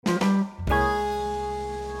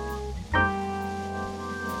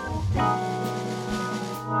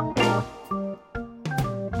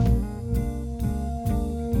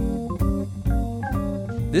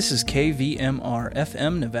This is KVMR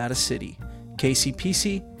FM Nevada City,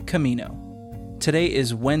 KCPC, Camino. Today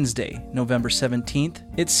is Wednesday, November 17th.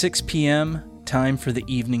 It's 6 p.m., time for the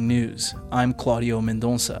evening news. I'm Claudio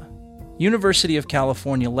Mendonça. University of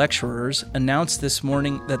California lecturers announced this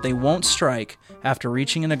morning that they won't strike after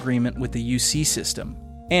reaching an agreement with the UC system.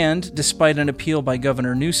 And despite an appeal by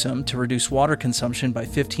Governor Newsom to reduce water consumption by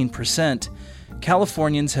 15%,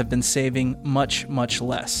 Californians have been saving much, much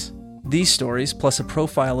less. These stories, plus a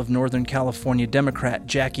profile of Northern California Democrat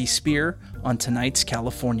Jackie Speier on tonight's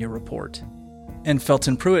California Report. And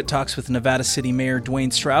Felton Pruitt talks with Nevada City Mayor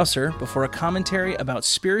Dwayne Strausser before a commentary about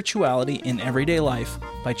spirituality in everyday life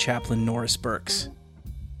by Chaplain Norris Burks.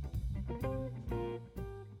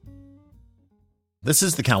 This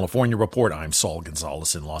is the California Report. I'm Saul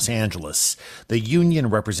Gonzalez in Los Angeles. The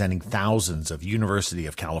union representing thousands of University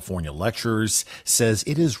of California lecturers says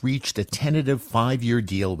it has reached a tentative 5-year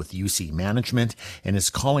deal with UC management and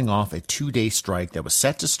is calling off a 2-day strike that was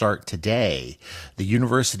set to start today. The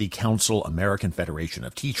University Council American Federation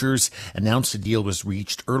of Teachers announced the deal was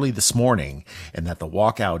reached early this morning and that the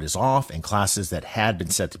walkout is off and classes that had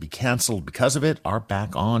been set to be canceled because of it are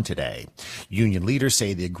back on today. Union leaders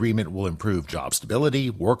say the agreement will improve job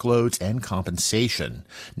stability, workloads, and compensation.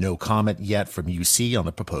 No comment yet from UC on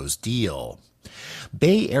the proposed deal.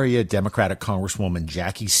 Bay Area Democratic Congresswoman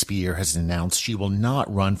Jackie Speier has announced she will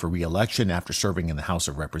not run for re-election after serving in the House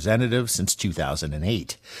of Representatives since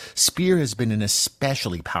 2008. Speier has been an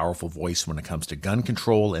especially powerful voice when it comes to gun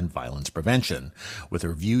control and violence prevention, with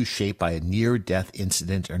her views shaped by a near-death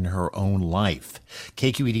incident in her own life.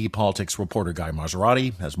 KQED politics reporter Guy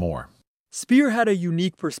Marzorati has more. Speier had a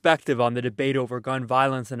unique perspective on the debate over gun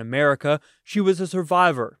violence in America. She was a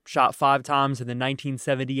survivor, shot 5 times in the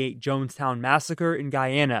 1978 Jonestown Massacre in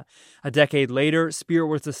Guyana. A decade later, Speier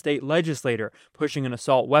was the state legislator, pushing an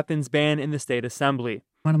assault weapons ban in the state assembly.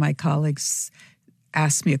 One of my colleagues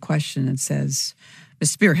asked me a question and says,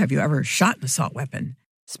 "Ms. Speier, have you ever shot an assault weapon?"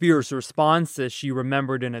 Speier's response, as she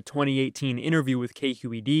remembered in a 2018 interview with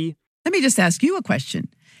KQED, "Let me just ask you a question.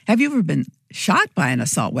 Have you ever been shot by an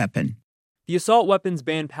assault weapon?" The assault weapons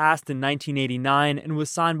ban passed in 1989 and was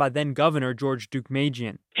signed by then-Governor George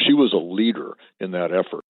Deukmejian. She was a leader in that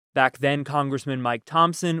effort. Back then, Congressman Mike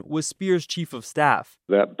Thompson was Speier's chief of staff.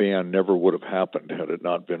 That ban never would have happened had it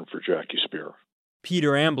not been for Jackie Speier.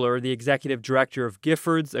 Peter Ambler, the executive director of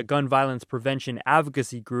Giffords, a gun violence prevention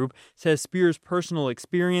advocacy group, says Speier's personal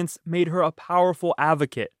experience made her a powerful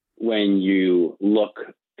advocate. When you look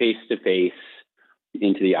face-to-face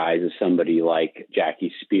into the eyes of somebody like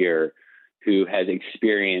Jackie Speier, who has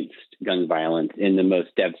experienced gun violence in the most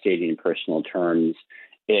devastating personal terms,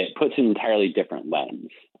 it puts an entirely different lens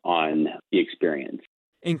on the experience.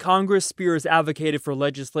 In Congress, Speier has advocated for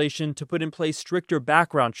legislation to put in place stricter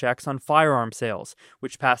background checks on firearm sales,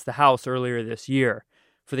 which passed the House earlier this year.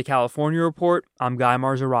 For the California Report, I'm Guy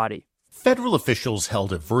Marzorati. Federal officials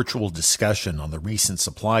held a virtual discussion on the recent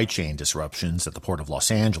supply chain disruptions at the Port of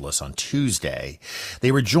Los Angeles on Tuesday.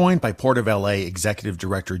 They were joined by Port of LA Executive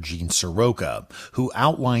Director Gene Soroka, who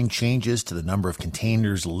outlined changes to the number of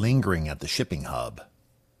containers lingering at the shipping hub.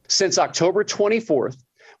 Since October 24th,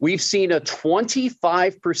 we've seen a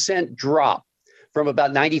 25% drop from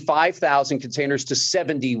about 95,000 containers to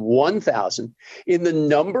 71,000 in the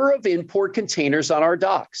number of import containers on our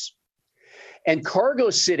docks. And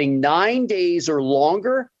cargo sitting 9 days or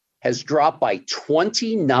longer has dropped by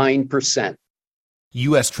 29%.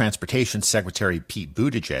 U.S. Transportation Secretary Pete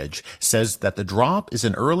Buttigieg says that the drop is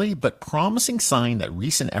an early but promising sign that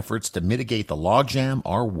recent efforts to mitigate the logjam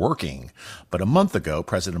are working. But a month ago,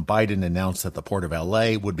 President Biden announced that the Port of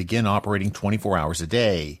L.A. would begin operating 24 hours a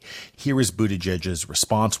day. Here is Buttigieg's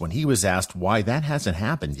response when he was asked why that hasn't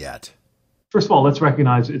happened yet. First of all, let's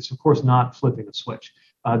recognize it's, of course, not flipping a switch.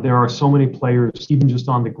 There are so many players, even just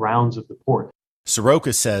on the grounds of the port.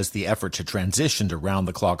 Soroka says the effort to transition to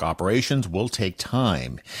round-the-clock operations will take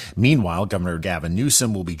time. Meanwhile, Governor Gavin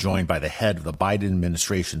Newsom will be joined by the head of the Biden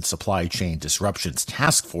administration's Supply Chain Disruptions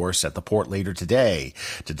Task Force at the port later today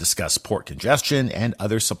to discuss port congestion and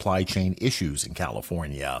other supply chain issues in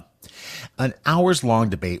California. An hours-long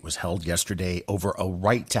debate was held yesterday over a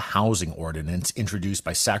right-to-housing ordinance introduced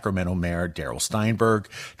by Sacramento Mayor Darrell Steinberg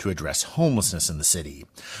to address homelessness in the city.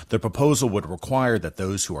 The proposal would require that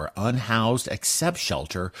those who are unhoused accept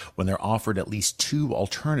shelter when they're offered at least 2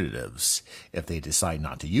 alternatives. If they decide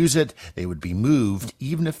not to use it, they would be moved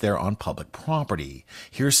even if they're on public property.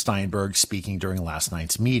 Here's Steinberg speaking during last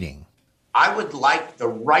night's meeting. I would like the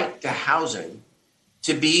right to housing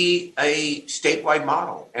to be a statewide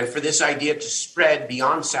model and for this idea to spread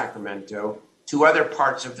beyond Sacramento to other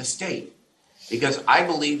parts of the state. because I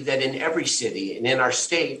believe that in every city and in our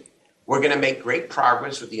state, we're going to make great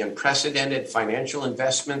progress with the unprecedented financial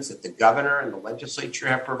investments that the governor and the legislature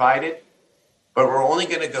have provided. But we're only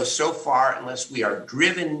going to go so far unless we are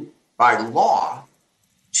driven by law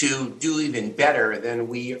to do even better than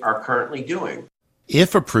we are currently doing.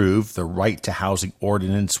 If approved, the Right to Housing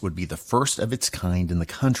Ordinance would be the first of its kind in the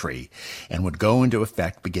country and would go into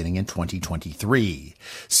effect beginning in 2023.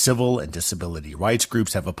 Civil and disability rights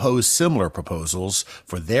groups have opposed similar proposals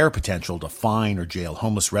for their potential to fine or jail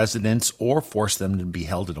homeless residents or force them to be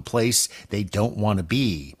held in a place they don't want to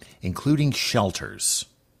be, including shelters.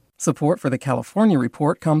 Support for the California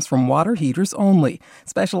Report comes from Water Heaters Only,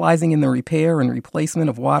 specializing in the repair and replacement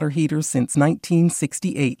of water heaters since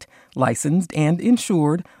 1968. Licensed and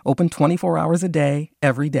insured, open 24 hours a day,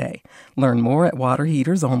 every day. Learn more at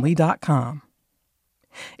waterheatersonly.com.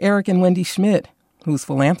 Eric and Wendy Schmidt, whose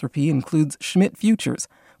philanthropy includes Schmidt Futures,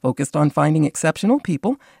 focused on finding exceptional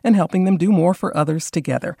people and helping them do more for others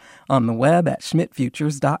together, on the web at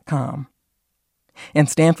schmidtfutures.com. And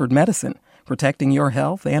Stanford Medicine, protecting your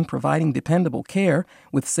health and providing dependable care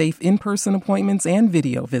with safe in-person appointments and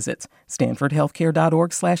video visits.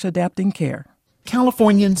 StanfordHealthcare.org/adaptingcare.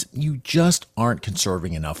 Californians, you just aren't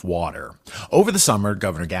conserving enough water. Over the summer,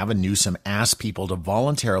 Governor Gavin Newsom asked people to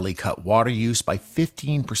voluntarily cut water use by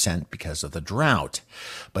 15% because of the drought.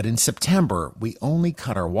 But in September, we only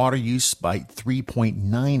cut our water use by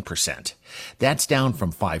 3.9%. That's down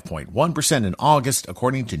from 5.1% in August,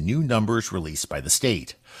 according to new numbers released by the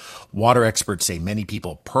state. Water experts say many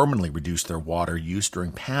people permanently reduced their water use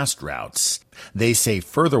during past droughts. They say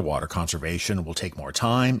further water conservation will take more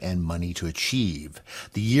time and money to achieve.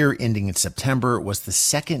 The year ending in September was the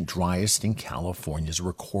second driest in California's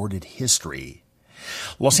recorded history.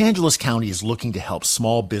 Los Angeles County is looking to help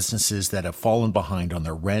small businesses that have fallen behind on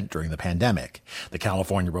their rent during the pandemic. The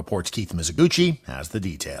California Report's Keith Mizuguchi has the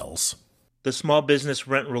details. The Small Business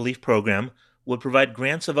Rent Relief Program would provide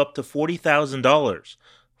grants of up to $40,000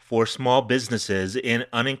 for small businesses in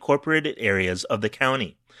unincorporated areas of the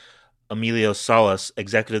county. Emilio Salas,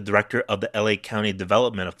 executive director of the LA County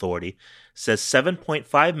Development Authority, says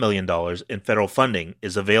 $7.5 million in federal funding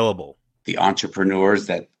is available. The entrepreneurs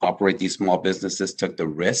that operate these small businesses took the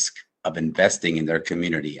risk of investing in their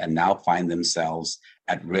community and now find themselves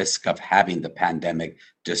at risk of having the pandemic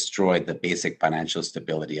destroy the basic financial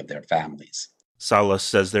stability of their families. Salas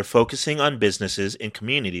says they're focusing on businesses in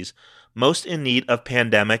communities most in need of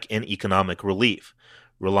pandemic and economic relief,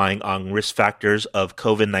 relying on risk factors of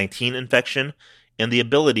COVID-19 infection and the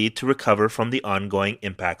ability to recover from the ongoing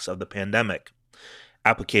impacts of the pandemic.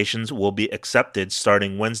 Applications will be accepted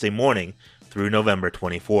starting Wednesday morning through November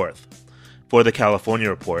 24th. For the California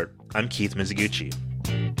Report, I'm Keith Mizuguchi.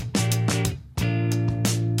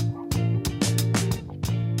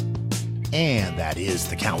 And that is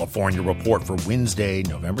the California Report for Wednesday,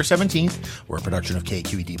 November 17th. We're a production of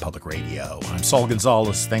KQED Public Radio. I'm Saul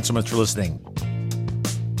Gonzalez. Thanks so much for listening.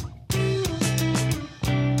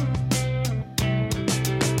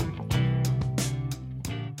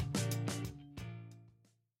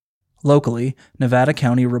 Locally, Nevada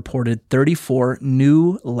County reported 34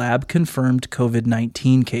 new lab-confirmed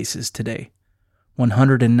COVID-19 cases today.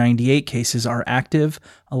 198 cases are active,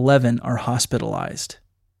 11 are hospitalized.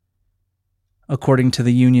 According to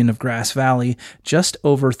the Union of Grass Valley, just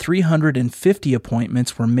over 350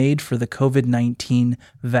 appointments were made for the COVID-19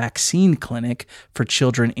 vaccine clinic for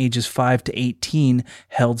children ages 5 to 18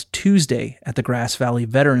 held Tuesday at the Grass Valley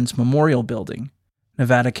Veterans Memorial Building.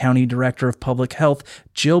 Nevada County Director of Public Health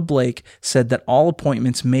Jill Blake said that all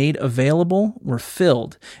appointments made available were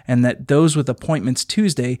filled and that those with appointments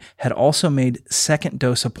Tuesday had also made second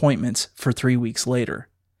dose appointments for 3 weeks later.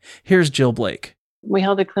 Here's Jill Blake. We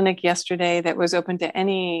held a clinic yesterday that was open to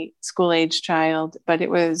any school-age child, but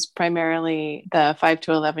it was primarily the 5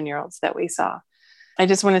 to 11-year-olds that we saw. I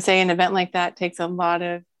just want to say an event like that takes a lot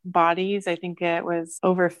of bodies. I think it was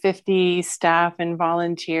over 50 staff and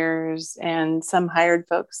volunteers and some hired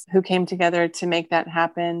folks who came together to make that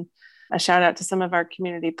happen. A shout out to some of our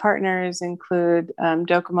community partners include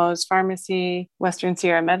Docomo's Pharmacy, Western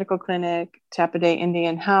Sierra Medical Clinic, Tapaday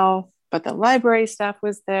Indian Health, but the library staff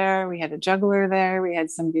was there. We had a juggler there. We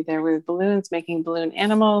had somebody there with balloons making balloon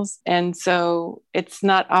animals. And so it's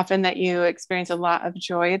not often that you experience a lot of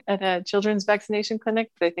joy at a children's vaccination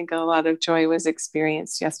clinic, but I think a lot of joy was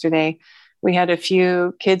experienced yesterday. We had a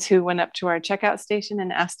few kids who went up to our checkout station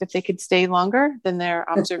and asked if they could stay longer than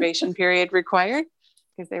their observation period required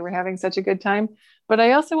because they were having such a good time. But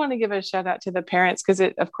I also want to give a shout out to the parents because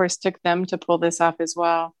it, of course, took them to pull this off as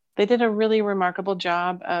well. They did a really remarkable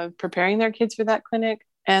job of preparing their kids for that clinic.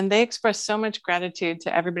 And they expressed so much gratitude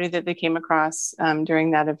to everybody that they came across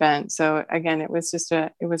during that event. So again, it was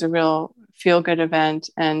a real feel-good event,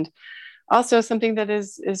 and also something that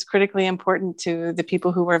is critically important to the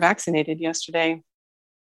people who were vaccinated yesterday.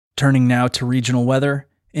 Turning now to regional weather.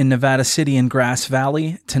 In Nevada City and Grass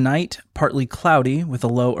Valley, tonight, partly cloudy with a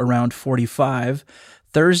low around 45.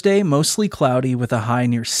 Thursday, mostly cloudy with a high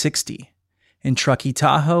near 60. In Truckee,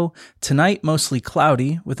 Tahoe, tonight mostly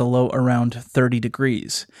cloudy with a low around 30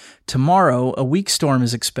 degrees. Tomorrow, a weak storm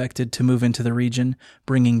is expected to move into the region,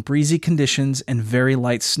 bringing breezy conditions and very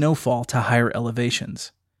light snowfall to higher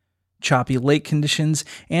elevations. Choppy lake conditions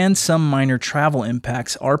and some minor travel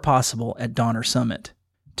impacts are possible at Donner Summit.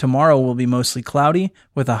 Tomorrow will be mostly cloudy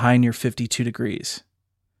with a high near 52 degrees.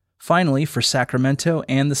 Finally, for Sacramento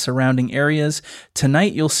and the surrounding areas,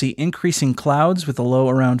 tonight you'll see increasing clouds with a low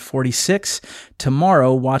around 46.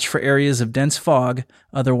 Tomorrow, watch for areas of dense fog,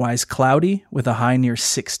 otherwise cloudy with a high near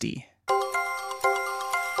 60.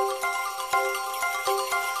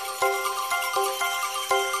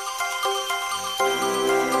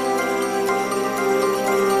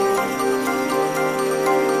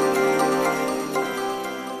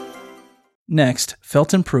 Next,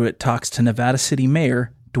 Felton Pruitt talks to Nevada City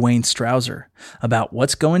Mayor Dwayne Strouser about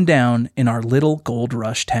what's going down in our little gold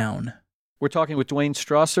rush town. We're talking with Dwayne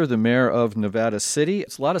Strouser, the mayor of Nevada City.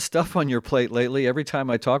 It's a lot of stuff on your plate lately. Every time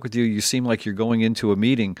I talk with you, you seem like you're going into a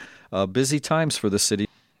meeting. Busy times for the city.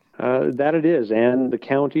 That it is, and the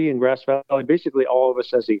county and Grass Valley, basically all of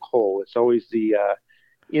us as a whole. It's always the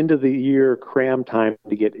end of the year cram time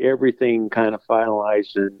to get everything kind of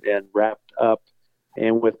finalized and wrapped up.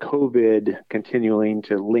 And with COVID continuing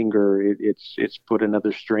to linger, it's put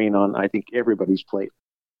another strain on, I think, everybody's plate.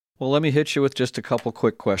 Well, let me hit you with just a couple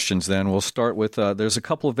quick questions then. We'll start with, there's a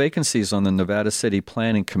couple of vacancies on the Nevada City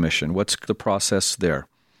Planning Commission. What's the process there?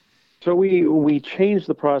 So we changed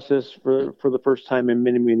the process for the first time in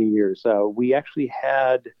many, many years. We actually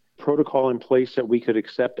had protocol in place that we could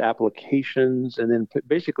accept applications and then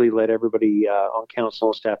basically let everybody on council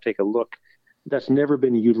and staff take a look. That's never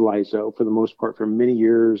been utilized, though, for the most part. For many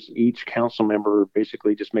years, each council member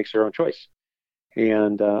basically just makes their own choice.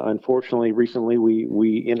 And unfortunately, recently,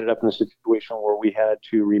 we ended up in a situation where we had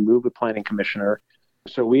to remove a planning commissioner.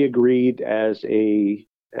 So we agreed as a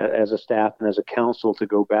staff and as a council to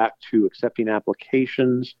go back to accepting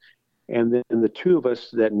applications. And then the two of us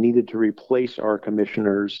that needed to replace our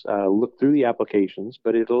commissioners looked through the applications,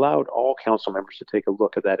 but it allowed all council members to take a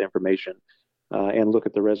look at that information and look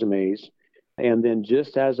at the resumes. And then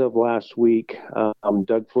just as of last week,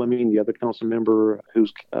 Doug Fleming, the other council member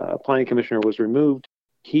whose planning commissioner was removed,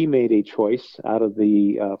 he made a choice out of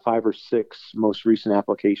the 5 or 6 most recent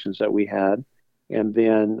applications that we had. And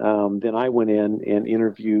then I went in and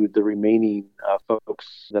interviewed the remaining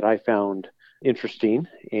folks that I found interesting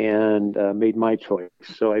and made my choice.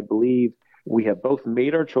 So I believe we have both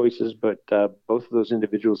made our choices, but both of those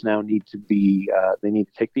individuals now need to they need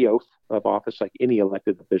to take the oath of office like any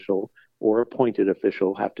elected official or appointed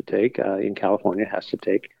official have to take, in California has to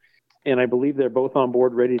take. And I believe they're both on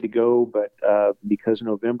board, ready to go, but because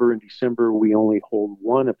November and December, we only hold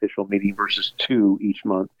one official meeting versus 2 each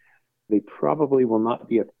month, they probably will not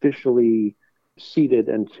be officially seated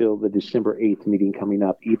until the December 8th meeting coming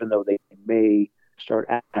up, even though they may start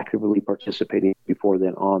actively participating before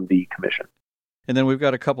then on the commission. And then we've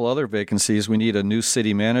got a couple other vacancies. We need a new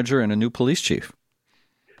city manager and a new police chief.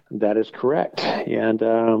 That is correct. And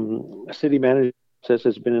city manager process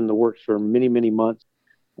has been in the works for many, many months.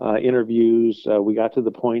 Interviews, we got to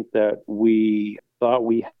the point that we thought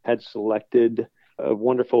we had selected a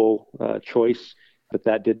wonderful choice, but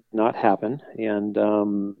that did not happen. And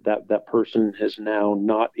that person is now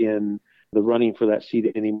not in the running for that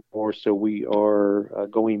seat anymore. So we are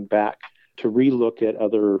going back to relook at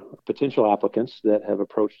other potential applicants that have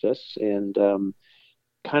approached us and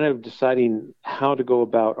kind of deciding how to go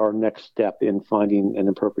about our next step in finding an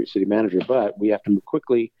appropriate city manager. But we have to move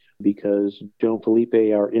quickly because Joan Felipe,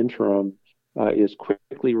 our interim, is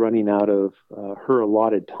quickly running out of her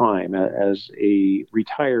allotted time as a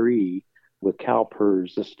retiree. With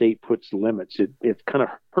CalPERS, the state puts limits. It's kind of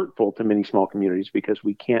hurtful to many small communities because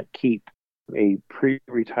we can't keep a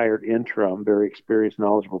pre-retired interim, very experienced,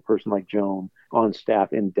 knowledgeable person like Joan on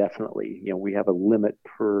staff indefinitely. We have a limit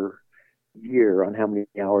per year on how many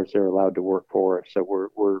hours they're allowed to work for us. So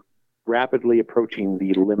we're rapidly approaching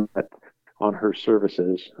the limit on her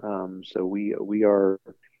services. So we are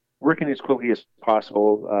working as quickly as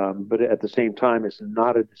possible, but at the same time, it's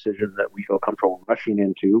not a decision that we feel comfortable rushing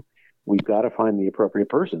into. We've got to find the appropriate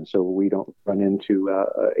person so we don't run into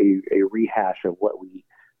a rehash of what we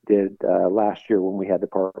did last year when we had to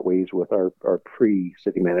part ways with our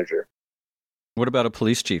pre-city manager. What about a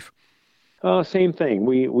police chief? Same thing.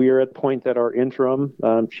 We are at the point that our interim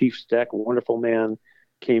Chief Steck, wonderful man,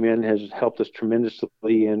 came in, has helped us tremendously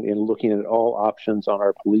in looking at all options on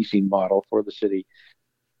our policing model for the city.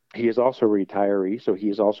 He is also a retiree, so he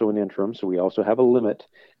is also an interim, so we also have a limit.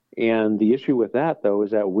 And the issue with that, though,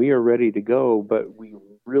 is that we are ready to go, but we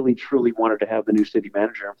really, truly wanted to have the new city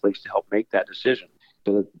manager in place to help make that decision,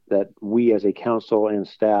 so that we as a council and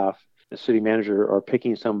staff, the city manager, are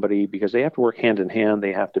picking somebody because they have to work hand in hand.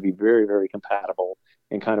 They have to be very, very compatible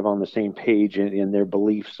and kind of on the same page in their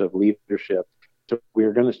beliefs of leadership. So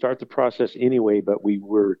we're going to start the process anyway, but we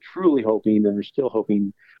were truly hoping and are still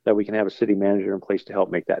hoping that we can have a city manager in place to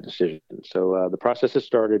help make that decision. So the process has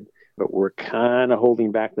started, but we're kind of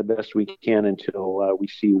holding back the best we can until we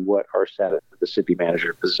see what our status of the city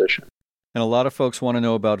manager position. And a lot of folks want to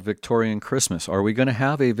know about Victorian Christmas. Are we going to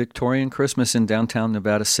have a Victorian Christmas in downtown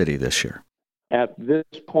Nevada City this year? At this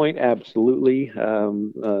point, absolutely.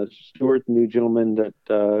 Stuart, the new gentleman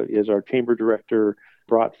that is our chamber director,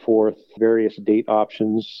 brought forth various date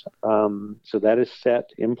options. So that is set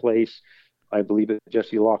in place. I believe that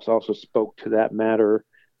Jesse Locks also spoke to that matter.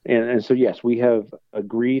 And so, yes, we have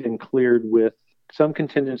agreed and cleared with some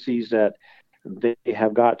contingencies that they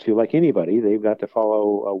have got to, like anybody, they've got to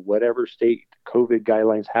follow whatever state COVID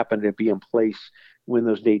guidelines happen to be in place when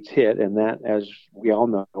those dates hit. And that, as we all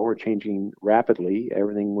know, are changing rapidly.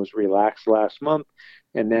 Everything was relaxed last month.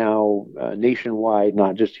 And now nationwide,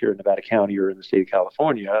 not just here in Nevada County or in the state of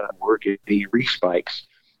California, we're getting respikes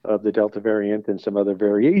of the Delta variant and some other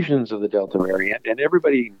variations of the Delta variant. And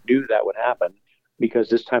everybody knew that would happen because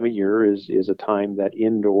this time of year is a time that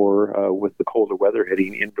indoor, with the colder weather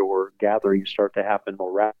hitting, indoor gatherings start to happen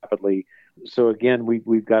more rapidly. So again,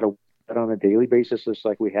 we've got to on a daily basis, just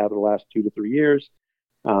like we have the last 2 to 3 years.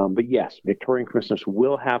 But yes, Victorian Christmas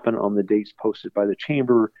will happen on the dates posted by the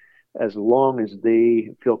chamber, as long as they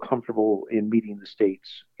feel comfortable in meeting the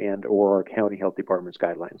state's and or our county health department's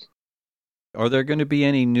guidelines. Are there going to be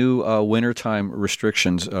any new wintertime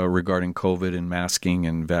restrictions regarding COVID and masking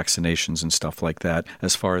and vaccinations and stuff like that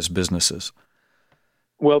as far as businesses?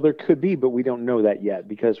 Well, there could be, but we don't know that yet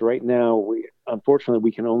because right now, unfortunately,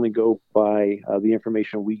 we can only go by the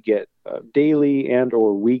information we get daily and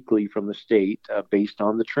or weekly from the state based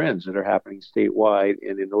on the trends that are happening statewide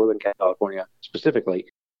and in Northern California specifically.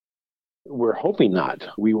 We're hoping not.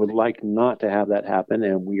 We would like not to have that happen,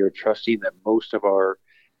 and we are trusting that most of our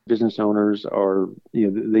business owners are,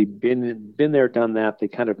 they've been there, done that. They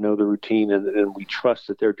kind of know the routine, and we trust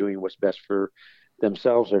that they're doing what's best for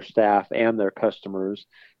themselves, their staff, and their customers.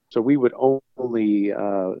 So we would only,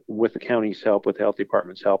 with the county's help, with the health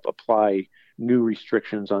department's help, apply new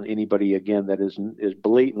restrictions on anybody, again, that is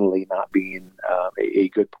blatantly not being a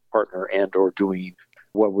good partner and or doing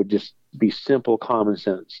what would just be simple, common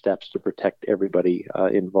sense steps to protect everybody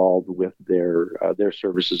involved with their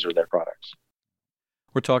services or their products.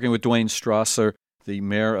 We're talking with Dwayne Strasser, the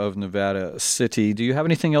mayor of Nevada City. Do you have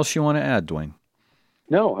anything else you want to add, Dwayne?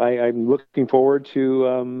 No, I'm looking forward to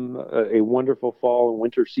a wonderful fall and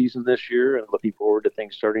winter season this year, and looking forward to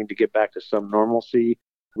things starting to get back to some normalcy.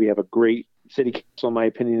 We have a great city council, in my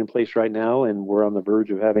opinion, in place right now, and we're on the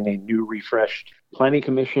verge of having a new, refreshed planning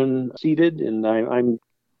commission seated. And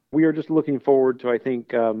we are just looking forward to, I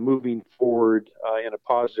think, moving forward in a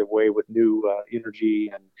positive way with new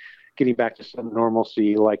energy and getting back to some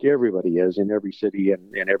normalcy like everybody is in every city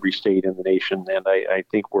and in every state in the nation. And I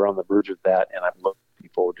think we're on the verge of that, and I'm looking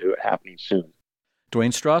forward to it happening soon.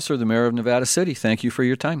 Dwayne Strasser, the mayor of Nevada City, thank you for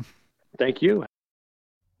your time. Thank you.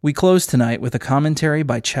 We close tonight with a commentary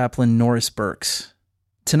by Chaplain Norris Burks.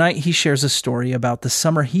 Tonight he shares a story about the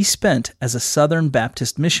summer he spent as a Southern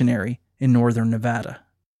Baptist missionary in northern Nevada.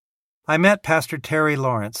 I met Pastor Terry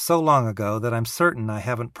Lawrence so long ago that I'm certain I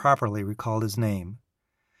haven't properly recalled his name.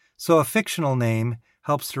 So a fictional name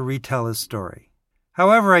helps to retell his story.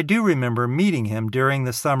 However, I do remember meeting him during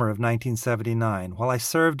the summer of 1979 while I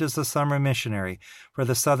served as a summer missionary for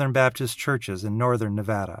the Southern Baptist churches in northern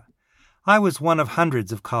Nevada. I was one of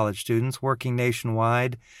hundreds of college students working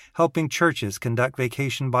nationwide, helping churches conduct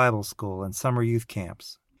vacation Bible school and summer youth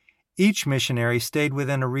camps. Each missionary stayed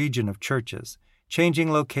within a region of churches,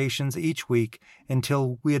 changing locations each week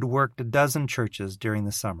until we had worked a dozen churches during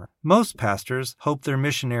the summer. Most pastors hoped their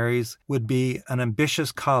missionaries would be an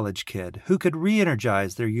ambitious college kid who could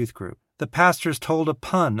re-energize their youth group. The pastors told a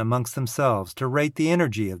pun amongst themselves to rate the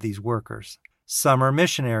energy of these workers. Some are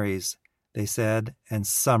missionaries, they said, and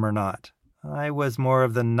some are not. I was more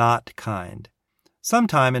of the not kind.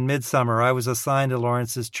 Sometime in midsummer, I was assigned to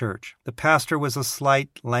Lawrence's church. The pastor was a slight,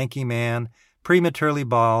 lanky man, prematurely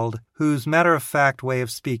bald, whose matter-of-fact way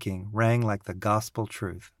of speaking rang like the gospel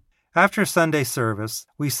truth. After Sunday service,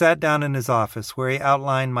 we sat down in his office where he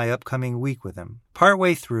outlined my upcoming week with him.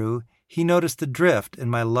 Partway through, he noticed a drift in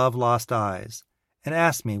my love-lost eyes and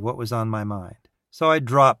asked me what was on my mind. So I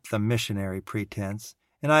dropped the missionary pretense,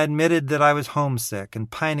 and I admitted that I was homesick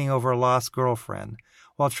and pining over a lost girlfriend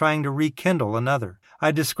while trying to rekindle another.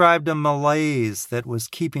 I described a malaise that was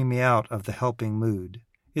keeping me out of the helping mood.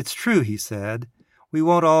 It's true, he said. We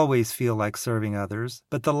won't always feel like serving others,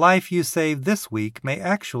 but the life you saved this week may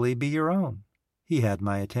actually be your own. He had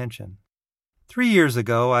my attention. 3 years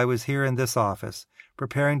ago, I was here in this office,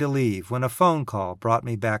 preparing to leave, when a phone call brought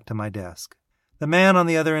me back to my desk. The man on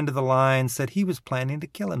the other end of the line said he was planning to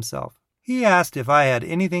kill himself. He asked if I had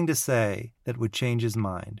anything to say that would change his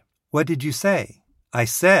mind. What did you say? I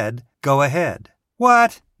said, go ahead.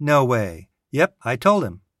 What? No way. Yep, I told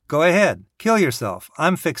him. Go ahead. Kill yourself.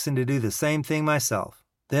 I'm fixing to do the same thing myself.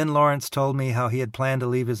 Then Lawrence told me how he had planned to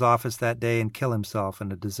leave his office that day and kill himself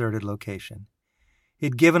in a deserted location.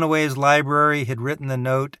 He'd given away his library, had written the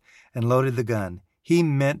note, and loaded the gun. He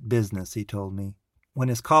meant business, he told me. When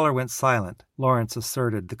his caller went silent, Lawrence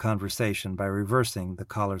asserted the conversation by reversing the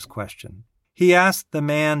caller's question. He asked the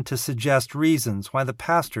man to suggest reasons why the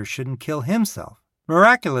pastor shouldn't kill himself.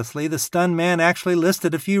 Miraculously, the stunned man actually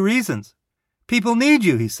listed a few reasons. People need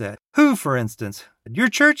you, he said. Who, for instance? Your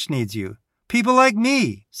church needs you. People like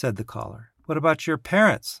me, said the caller. What about your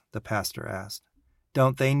parents? The pastor asked.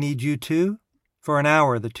 Don't they need you too? For an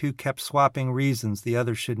hour, the two kept swapping reasons the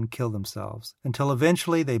other shouldn't kill themselves, until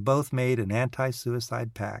eventually they both made an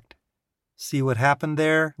anti-suicide pact. See what happened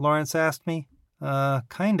there? Lawrence asked me.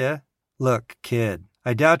 Kinda. Look, kid,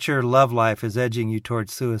 I doubt your love life is edging you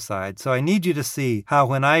towards suicide, so I need you to see how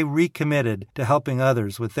when I recommitted to helping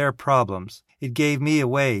others with their problems, it gave me a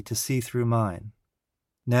way to see through mine.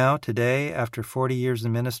 Now, today, after 40 years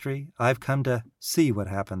in ministry, I've come to see what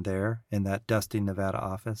happened there in that dusty Nevada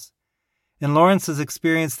office. In Lawrence's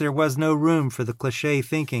experience, there was no room for the cliché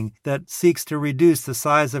thinking that seeks to reduce the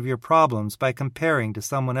size of your problems by comparing to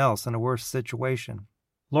someone else in a worse situation.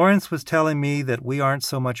 Lawrence was telling me that we aren't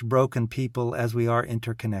so much broken people as we are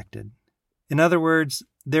interconnected. In other words,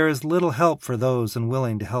 there is little help for those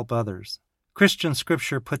unwilling to help others. Christian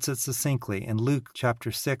scripture puts it succinctly in Luke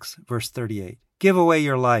chapter 6, verse 38. Give away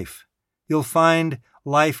your life. You'll find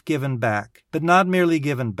life given back, but not merely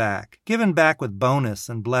given back with bonus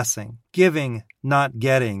and blessing. Giving, not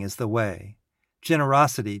getting, is the way.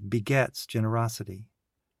 Generosity begets generosity.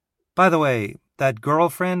 By the way, that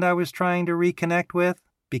girlfriend I was trying to reconnect with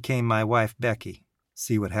became my wife, Becky.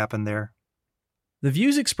 See what happened there? The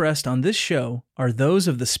views expressed on this show are those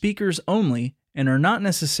of the speakers only and are not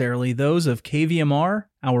necessarily those of KVMR,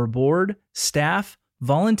 our board, staff,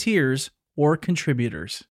 volunteers, or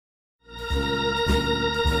contributors.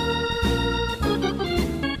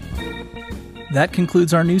 That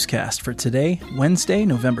concludes our newscast for today, Wednesday,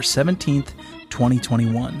 November 17th,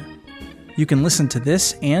 2021. You can listen to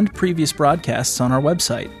this and previous broadcasts on our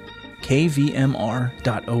website, kvmr.org.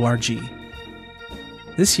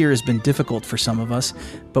 This year has been difficult for some of us,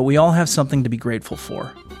 but we all have something to be grateful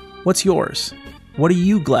for. What's yours? What are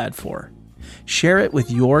you glad for? Share it with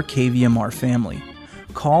your KVMR family.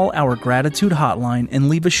 Call our gratitude hotline and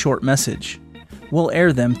leave a short message. We'll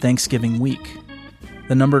air them Thanksgiving week.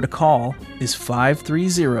 The number to call is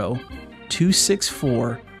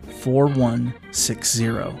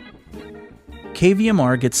 530-264-4160.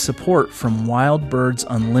 KVMR gets support from Wild Birds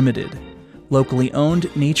Unlimited, locally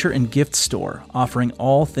owned nature and gift store offering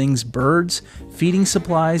all things birds, feeding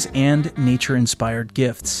supplies, and nature-inspired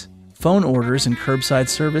gifts. Phone orders and curbside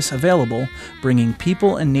service available, bringing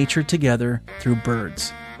people and nature together through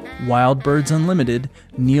birds. Wild Birds Unlimited,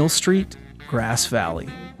 Neal Street, Grass Valley.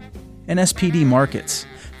 And SPD Markets,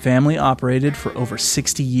 family operated for over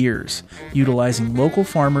 60 years, utilizing local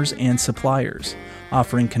farmers and suppliers,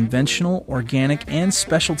 offering conventional, organic, and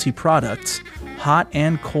specialty products, hot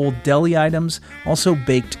and cold deli items, also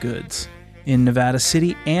baked goods. In Nevada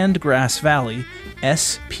City and Grass Valley,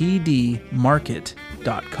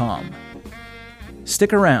 spdmarket.com.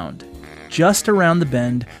 Stick around. Just around the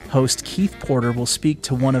bend, host Keith Porter will speak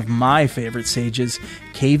to one of my favorite sages,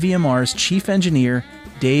 KVMR's chief engineer,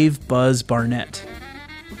 Dave Buzz Barnett.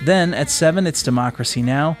 Then at 7, it's Democracy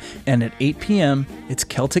Now!, and at 8 p.m., it's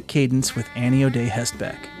Celtic Cadence with Annie O'Day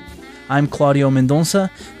Hestbeck. I'm Claudio Mendonça.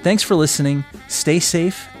 Thanks for listening, stay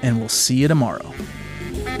safe, and we'll see you tomorrow.